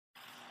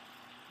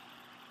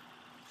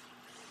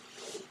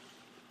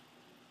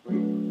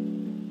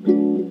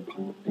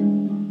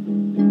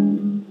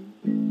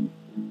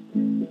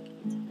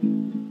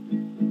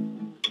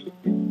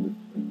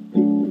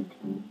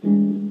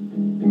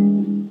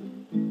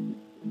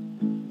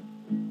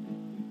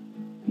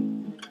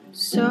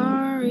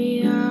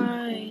Sorry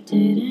I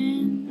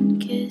didn't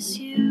kiss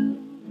you,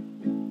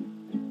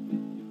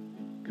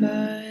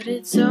 but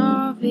it's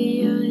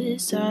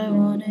obvious I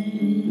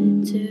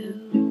wanted to.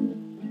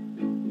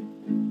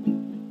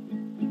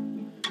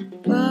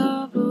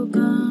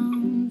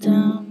 Bubblegum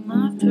down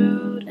my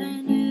throat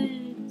and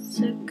it's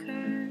a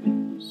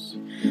curse,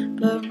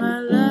 but my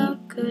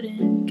luck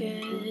couldn't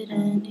get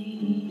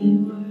any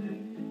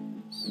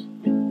worse,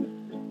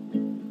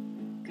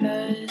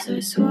 'cause I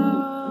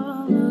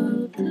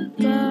swallowed the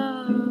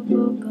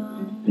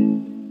bubblegum.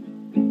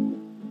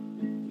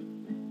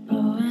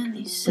 Oh, and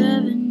these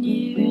 7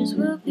 years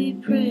will be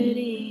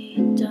pretty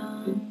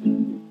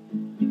dumb.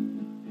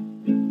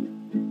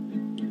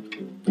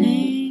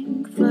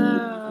 Pink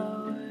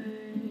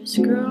flowers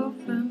grow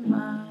from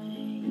my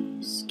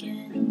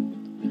skin,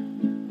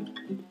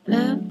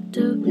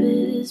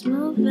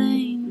 Pepto-Bismol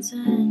veins,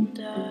 and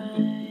I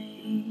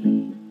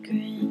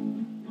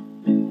grin.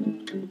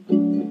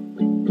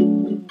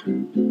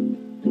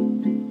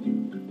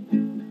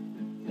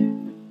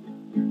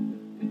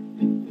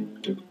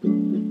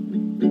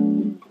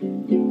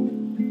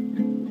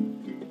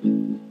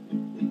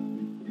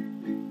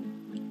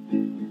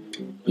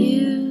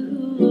 You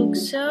look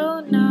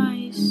so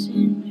nice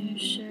in your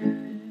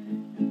shirt.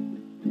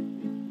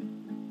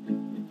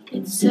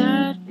 It's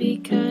sad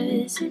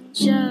because it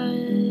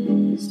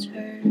just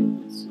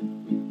hurts.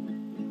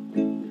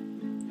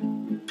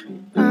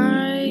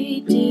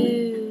 I'd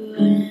do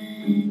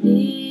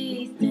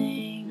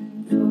anything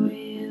for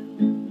you,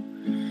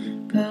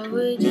 but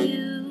would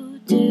you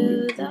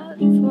do that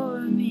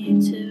for me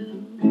too?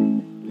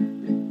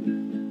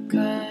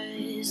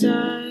 'Cause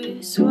I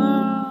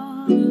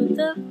swallowed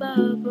the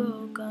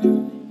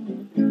bubblegum.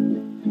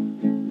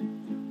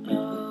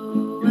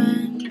 Oh,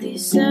 and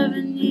these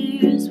 7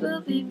 years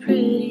will be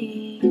pretty